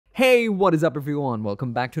Hey, what is up everyone?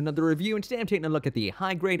 Welcome back to another review, and today I'm taking a look at the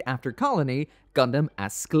high-grade After Colony Gundam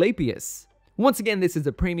Aesculapius. Once again, this is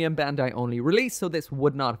a premium Bandai only release, so this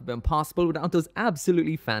would not have been possible without those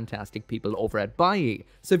absolutely fantastic people over at Buyee.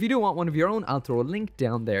 So if you do want one of your own, I'll throw a link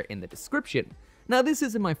down there in the description. Now, this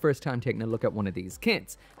isn't my first time taking a look at one of these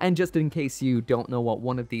kits, and just in case you don't know what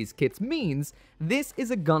one of these kits means, this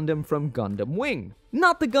is a Gundam from Gundam Wing.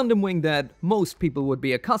 Not the Gundam Wing that most people would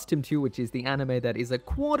be accustomed to, which is the anime that is a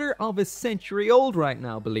quarter of a century old right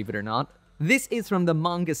now, believe it or not. This is from the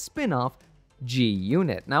manga spin-off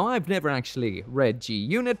G-Unit. Now, I've never actually read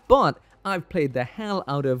G-Unit, but I've played the hell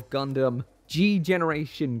out of Gundam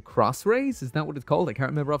G-Generation Cross-Rays. Is that what it's called? I can't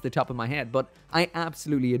remember off the top of my head, but I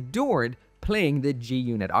absolutely adored playing the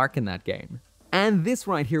G-Unit arc in that game. And this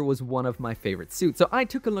right here was one of my favorite suits. So I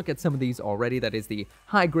took a look at some of these already. That is the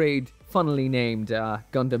high-grade, funnily named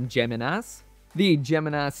Gundam Geminas, the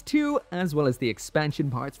Geminas 2, as well as the expansion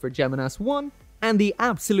parts for Geminas 1, and the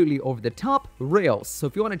absolutely over-the-top Rails. So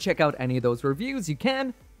if you want to check out any of those reviews, you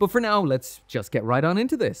can. But for now, let's just get right on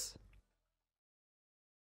into this.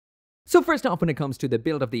 So first off, when it comes to the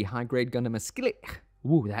build of the high-grade Gundam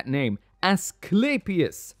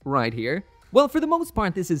Aesculapius right here, well, for the most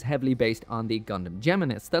part, this is heavily based on the Gundam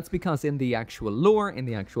Geminis. That's because in the actual lore, in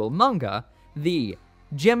the actual manga, the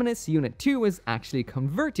Geminis Unit 2 is actually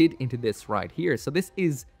converted into this right here. So this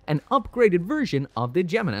is an upgraded version of the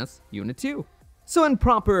Geminis Unit 2. So in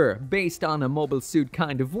proper, based on a mobile suit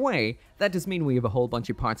kind of way, that does mean we have a whole bunch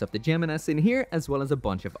of parts of the Geminis in here, as well as a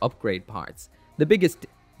bunch of upgrade parts. The biggest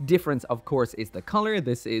difference, of course, is the color.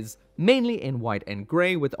 This is mainly in white and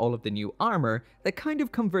gray with all of the new armor that kind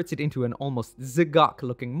of converts it into an almost Zagok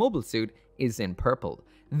looking mobile suit is in purple.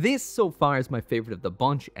 This so far is my favorite of the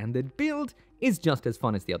bunch, and the build is just as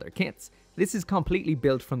fun as the other kits. This is completely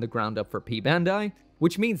built from the ground up for P Bandai,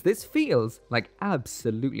 which means this feels like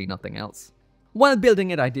absolutely nothing else. While building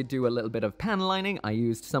it, I did do a little bit of panel lining. I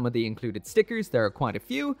used some of the included stickers. There are quite a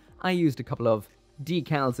few. I used a couple of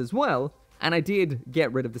decals as well. And I did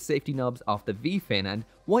get rid of the safety knobs off the V-fin, and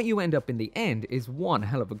what you end up in the end is one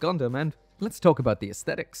hell of a Gundam, and let's talk about the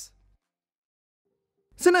aesthetics.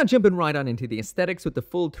 So now jumping right on into the aesthetics with the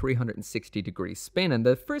full 360-degree spin, and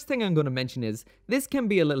the first thing I'm going to mention is this can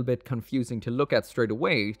be a little bit confusing to look at straight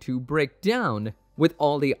away to break down with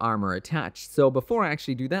all the armor attached. So before I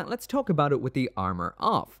actually do that, let's talk about it with the armor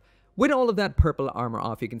off. With all of that purple armor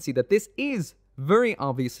off, you can see that this is very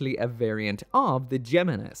obviously a variant of the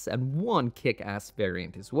Geminis, and one kick-ass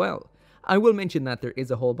variant as well. I will mention that there is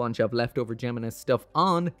a whole bunch of leftover Geminis stuff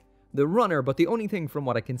on the runner, but the only thing from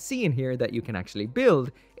what I can see in here that you can actually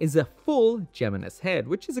build is a full Geminis head,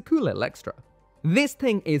 which is a cool little extra. This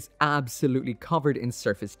thing is absolutely covered in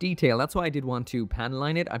surface detail. That's why I did want to panel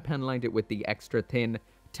line it. I panel lined it with the extra thin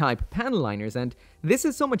type panel liners, and this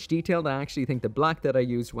is so much detail that I actually think the black that I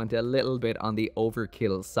used went a little bit on the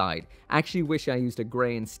overkill side. I actually wish I used a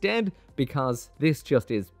gray instead, because this just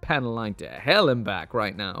is panel lined to hell and back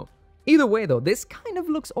right now. Either way though, this kind of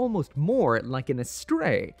looks almost more like an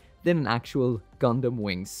Astray than an actual Gundam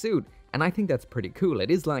Wing suit, and I think that's pretty cool. It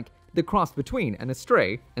is like the cross between an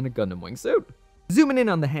Astray and a Gundam Wing suit. Zooming in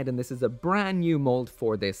on the head, and this is a brand new mold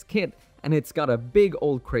for this kit, and it's got a big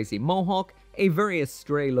old crazy mohawk, a very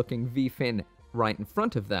Astray looking V-fin right in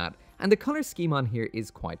front of that, and the color scheme on here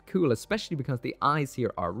is quite cool, especially because the eyes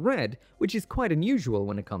here are red, which is quite unusual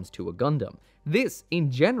when it comes to a Gundam. This,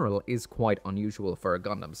 in general, is quite unusual for a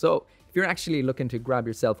Gundam, so if you're actually looking to grab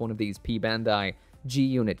yourself one of these P Bandai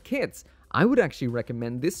G-Unit kits, I would actually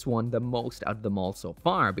recommend this one the most out of them all so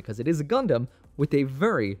far, because it is a Gundam with a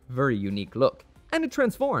very, very unique look. And it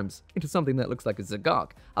transforms into something that looks like a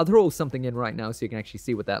Zagok. I'll throw something in right now so you can actually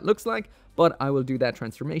see what that looks like, but I will do that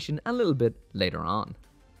transformation a little bit later on.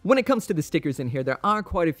 When it comes to the stickers in here, there are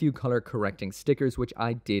quite a few color correcting stickers which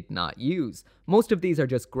I did not use. Most of these are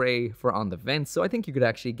just gray for on the vents, so I think you could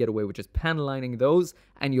actually get away with just panel lining those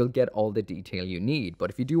and you'll get all the detail you need. But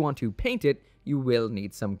if you do want to paint it, you will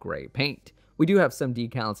need some gray paint. We do have some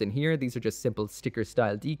decals in here. These are just simple sticker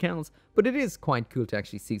style decals, but it is quite cool to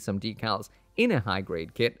actually see some decals in a high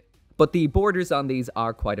grade kit. But the borders on these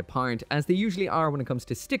are quite apparent, as they usually are when it comes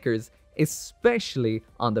to stickers, especially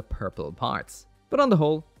on the purple parts. But on the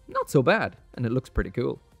whole, not so bad, and it looks pretty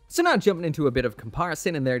cool. So now jumping into a bit of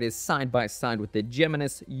comparison, and there it is side by side with the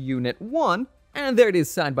Geminis Unit 1, and there it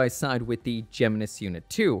is side by side with the Geminis Unit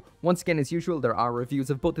 2. Once again, as usual, there are reviews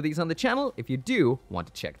of both of these on the channel if you do want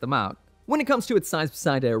to check them out. When it comes to its size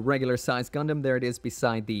beside a regular size Gundam, there it is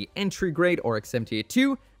beside the entry grade Oryx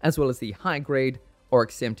 78-2, as well as the high grade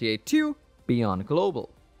Oryx 78-2 Beyond Global.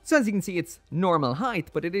 So as you can see, it's normal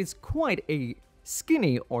height, but it is quite a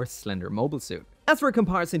skinny or slender mobile suit. As for a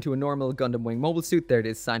comparison to a normal Gundam Wing mobile suit, there it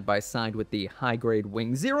is side by side with the high-grade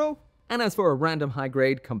Wing 0. And as for a random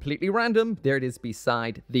high-grade, completely random, there it is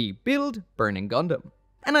beside the build Burning Gundam.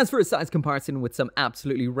 And as for a size comparison with some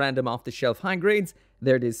absolutely random off-the-shelf high grades,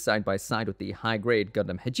 there it is side by side with the high-grade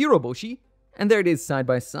Gundam Hejiroboshi, and there it is side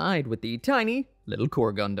by side with the tiny little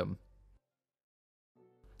Core Gundam.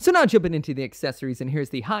 So now jumping into the accessories, and here's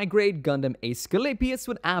the high-grade Gundam Aesculapius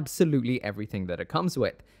with absolutely everything that it comes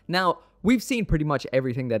with. Now, we've seen pretty much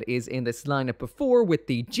everything that is in this lineup before with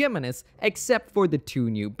the Geminus, except for the 2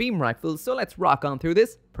 new beam rifles, so let's rock on through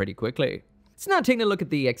this pretty quickly. So now taking a look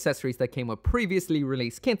at the accessories that came with previously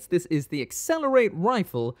released kits, this is the Accelerate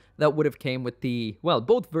rifle that would have came with the, well,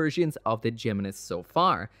 both versions of the Geminus so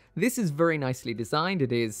far. This is very nicely designed.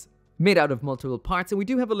 It is made out of multiple parts, and we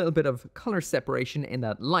do have a little bit of color separation in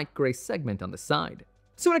that light gray segment on the side.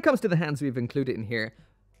 So when it comes to the hands we've included in here,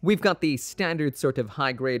 we've got the standard sort of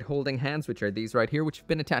high-grade holding hands, which are these right here, which have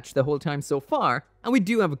been attached the whole time so far, and we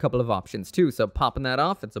do have a couple of options too. So popping that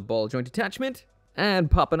off, it's a ball joint attachment,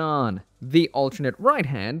 and popping on the alternate right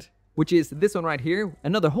hand, which is this one right here,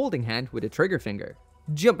 another holding hand with a trigger finger.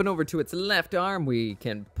 Jumping over to its left arm, we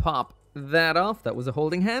can pop that off, that was a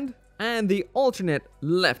holding hand. And the alternate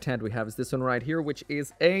left hand we have is this one right here, which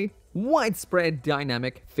is a widespread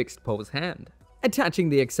dynamic fixed pose hand. Attaching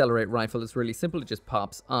the Accelerate rifle is really simple. It just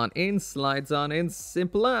pops on in, slides on in,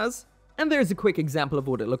 simple as. And there's a quick example of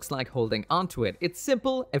what it looks like holding onto it. It's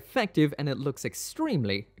simple, effective, and it looks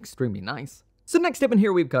extremely, extremely nice. So next up in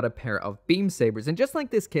here, we've got a pair of beam sabers, and just like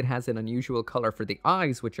this kit has an unusual color for the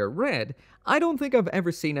eyes, which are red, I don't think I've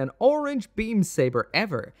ever seen an orange beam saber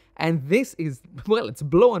ever, and this is, well, it's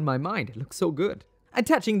blowing my mind. It looks so good.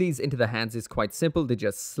 Attaching these into the hands is quite simple. They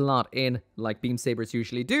just slot in like beam sabers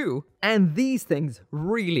usually do, and these things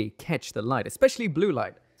really catch the light, especially blue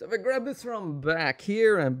light. So if I grab this from back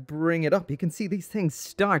here and bring it up, you can see these things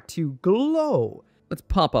start to glow. Let's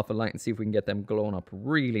pop off a light and see if we can get them glowing up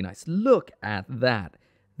really nice. Look at that.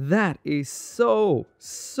 That is so,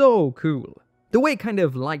 so cool. The way kind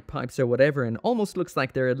of light pipes or whatever and almost looks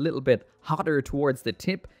like they're a little bit hotter towards the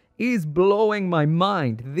tip is blowing my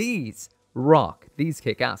mind. These rock. These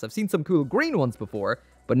kick ass. I've seen some cool green ones before,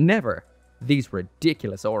 but never these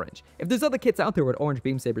ridiculous orange. If there's other kits out there with orange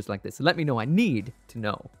beam sabers like this, let me know. I need to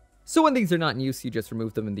know. So when these are not in use, you just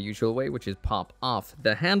remove them in the usual way, which is pop off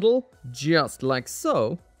the handle, just like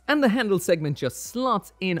so. And the handle segment just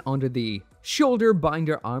slots in under the shoulder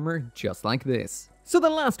binder armor, just like this. So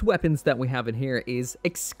the last weapons that we have in here is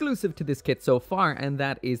exclusive to this kit so far, and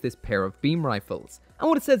that is this pair of beam rifles. And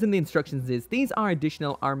what it says in the instructions is, these are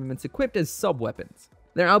additional armaments equipped as sub-weapons.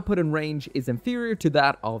 Their output and range is inferior to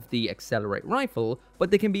that of the Accelerate rifle,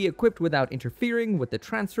 but they can be equipped without interfering with the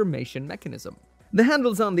transformation mechanism. The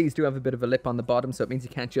handles on these do have a bit of a lip on the bottom, so it means you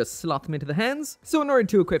can't just slot them into the hands. So in order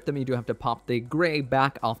to equip them, you do have to pop the grey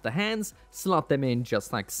back off the hands, slot them in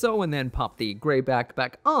just like so, and then pop the grey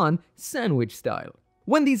back on, sandwich style.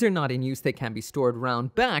 When these are not in use, they can be stored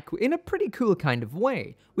round back in a pretty cool kind of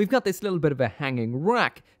way. We've got this little bit of a hanging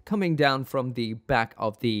rack coming down from the back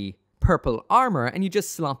of the purple armor, and you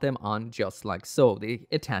just slot them on just like so. They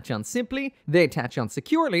attach on simply, they attach on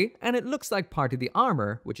securely, and it looks like part of the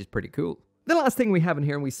armor, which is pretty cool. The last thing we have in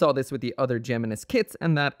here, and we saw this with the other Geminus kits,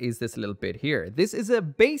 and that is this little bit here. This is a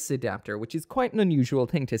base adapter, which is quite an unusual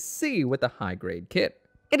thing to see with a high-grade kit.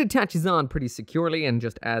 It attaches on pretty securely and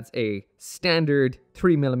just adds a standard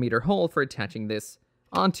 3mm hole for attaching this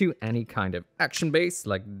onto any kind of action base,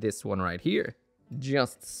 like this one right here.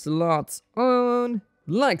 Just slots on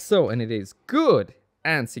like so, and it is good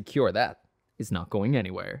and secure. That is not going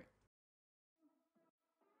anywhere.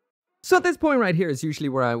 So at this point right here is usually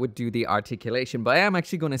where I would do the articulation, but I am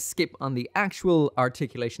actually going to skip on the actual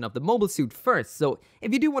articulation of the mobile suit first. So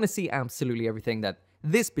if you do want to see absolutely everything that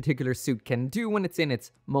this particular suit can do when it's in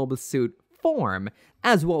its mobile suit form,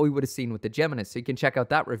 as what we would have seen with the Geminus, so you can check out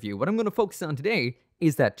that review. What I'm going to focus on today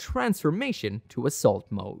is that transformation to assault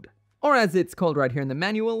mode, or as it's called right here in the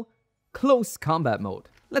manual, close combat mode.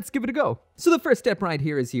 Let's give it a go. So the first step right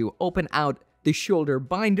here is you open out the shoulder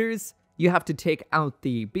binders. You have to take out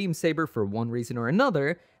the beam saber for one reason or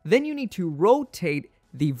another. Then you need to rotate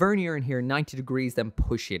the vernier in here 90 degrees, then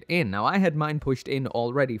push it in. Now I had mine pushed in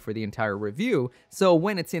already for the entire review, so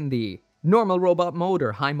when it's in the normal robot mode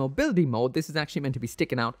or high mobility mode, this is actually meant to be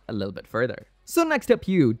sticking out a little bit further. So next up,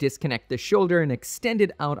 you disconnect the shoulder and extend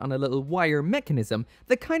it out on a little wire mechanism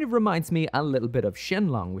that kind of reminds me a little bit of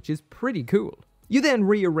Shenlong, which is pretty cool. You then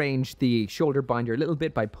rearrange the shoulder binder a little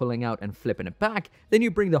bit by pulling out and flipping it back, then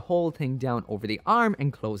you bring the whole thing down over the arm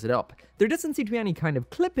and close it up. There doesn't seem to be any kind of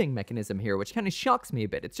clipping mechanism here, which kind of shocks me a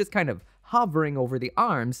bit. It's just kind of hovering over the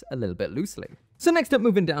arms a little bit loosely. So next up,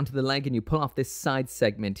 moving down to the leg, and you pull off this side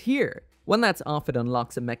segment here. When that's off, it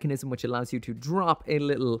unlocks a mechanism which allows you to drop a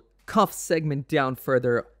little cuff segment down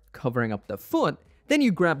further, covering up the foot. Then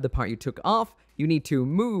you grab the part you took off, you need to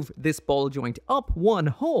move this ball joint up one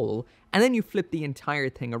hole, and then you flip the entire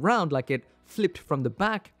thing around like it flipped from the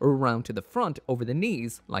back around to the front over the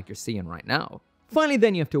knees like you're seeing right now. Finally,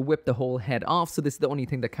 then you have to whip the whole head off, so this is the only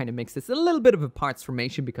thing that kind of makes this a little bit of a parts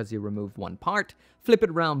formation because you remove one part. Flip it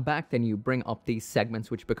around back, then you bring up these segments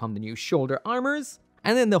which become the new shoulder armors.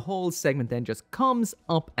 And then the whole segment then just comes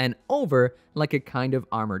up and over like a kind of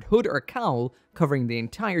armored hood or cowl covering the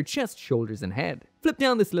entire chest, shoulders, and head. Flip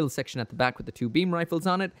down this little section at the back with the two beam rifles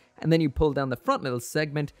on it, and then you pull down the front little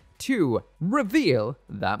segment to reveal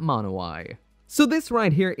that mono eye. So this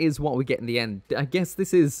right here is what we get in the end. I guess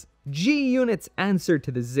this is G-Unit's answer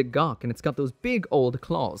to the Zigok, and it's got those big old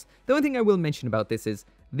claws. The only thing I will mention about this is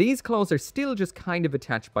these claws are still just kind of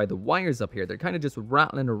attached by the wires up here. They're kind of just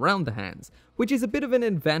rattling around the hands, which is a bit of an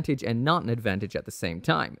advantage and not an advantage at the same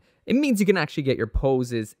time. It means you can actually get your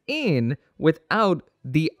poses in without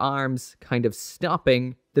the arms kind of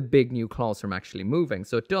stopping the big new claws from actually moving.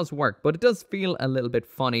 So it does work, but it does feel a little bit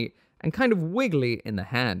funny and kind of wiggly in the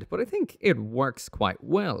hand, but I think it works quite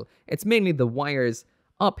well. It's mainly the wires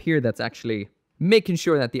up here that's actually making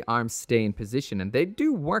sure that the arms stay in position, and they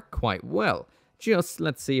do work quite well. Just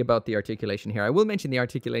let's see about the articulation here. I will mention the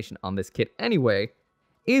articulation on this kit anyway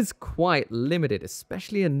is quite limited,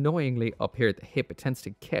 especially annoyingly up here at the hip. It tends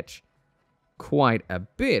to catch quite a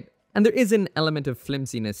bit. And there is an element of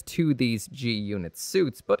flimsiness to these G-Unit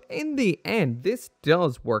suits, but in the end, this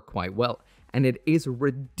does work quite well. And it is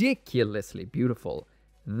ridiculously beautiful.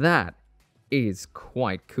 That is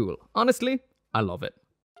quite cool. Honestly, I love it.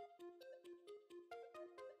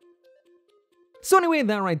 So anyway,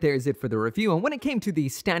 that right there is it for the review, and when it came to the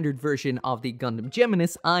standard version of the Gundam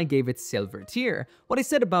Geminis, I gave it silver tier. What I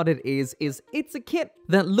said about it is it's a kit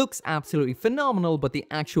that looks absolutely phenomenal, but the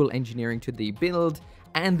actual engineering to the build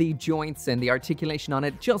and the joints and the articulation on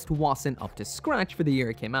it just wasn't up to scratch for the year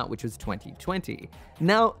it came out, which was 2020.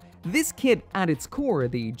 Now, this kit at its core,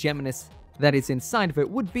 the Geminis that is inside of it,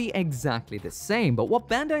 would be exactly the same, but what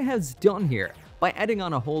Bandai has done here, by adding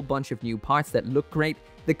on a whole bunch of new parts that look great,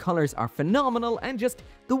 the colors are phenomenal, and just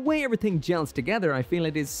the way everything gels together, I feel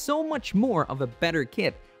it is so much more of a better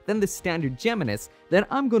kit than the standard Geminis that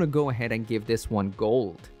I'm gonna go ahead and give this one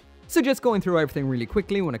gold. So just going through everything really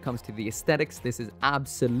quickly, when it comes to the aesthetics, this is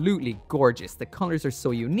absolutely gorgeous. The colors are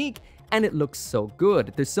so unique, and it looks so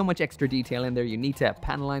good. There's so much extra detail in there, you need to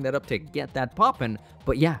panel line that up to get that poppin',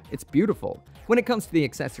 but yeah, it's beautiful. When it comes to the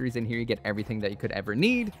accessories in here, you get everything that you could ever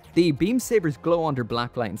need. The beam sabers glow under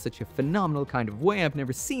black light in such a phenomenal kind of way. I've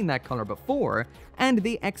never seen that color before, and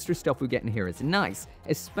the extra stuff we get in here is nice,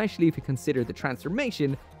 especially if you consider the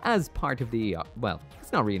transformation as part of the, well,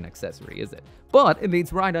 it's not really an accessory, is it? But it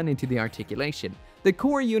leads right on into the articulation. The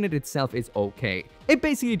core unit itself is okay. It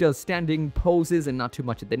basically does standing poses and not too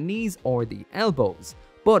much at the knees or the elbows,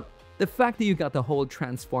 but the fact that you got the whole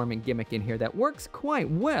transforming gimmick in here that works quite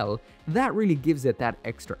well, that really gives it that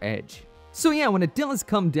extra edge. So yeah, when it does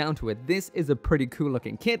come down to it, this is a pretty cool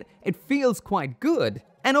looking kit. It feels quite good,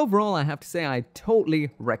 and overall I have to say I totally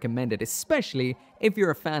recommend it, especially if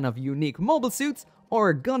you're a fan of unique mobile suits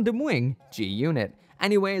or Gundam Wing G-Unit.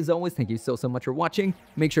 Anyway, as always, thank you so much for watching.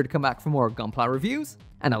 Make sure to come back for more Gunpla reviews,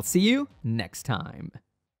 and I'll see you next time.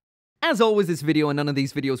 As always, this video and none of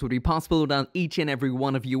these videos would be possible without each and every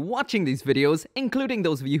one of you watching these videos, including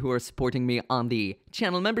those of you who are supporting me on the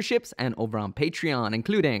channel memberships and over on Patreon,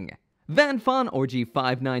 including VanFon,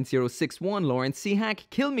 Org59061, Lawrence C-Hack,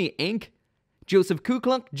 Kill Me Inc., Joseph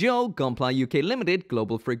Kukluk, Joe, Gunpla UK Limited,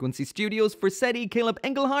 Global Frequency Studios, Forsetti, Caleb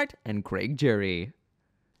Engelhart, and Craig Jerry.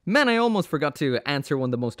 Man, I almost forgot to answer one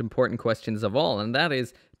of the most important questions of all, and that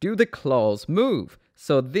is, do the claws move?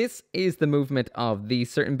 So this is the movement of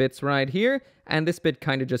these certain bits right here, and this bit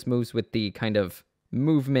kind of just moves with the kind of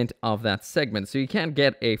movement of that segment. So you can't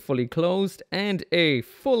get a fully closed and a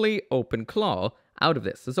fully open claw out of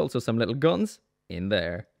this. There's also some little guns in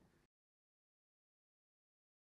there.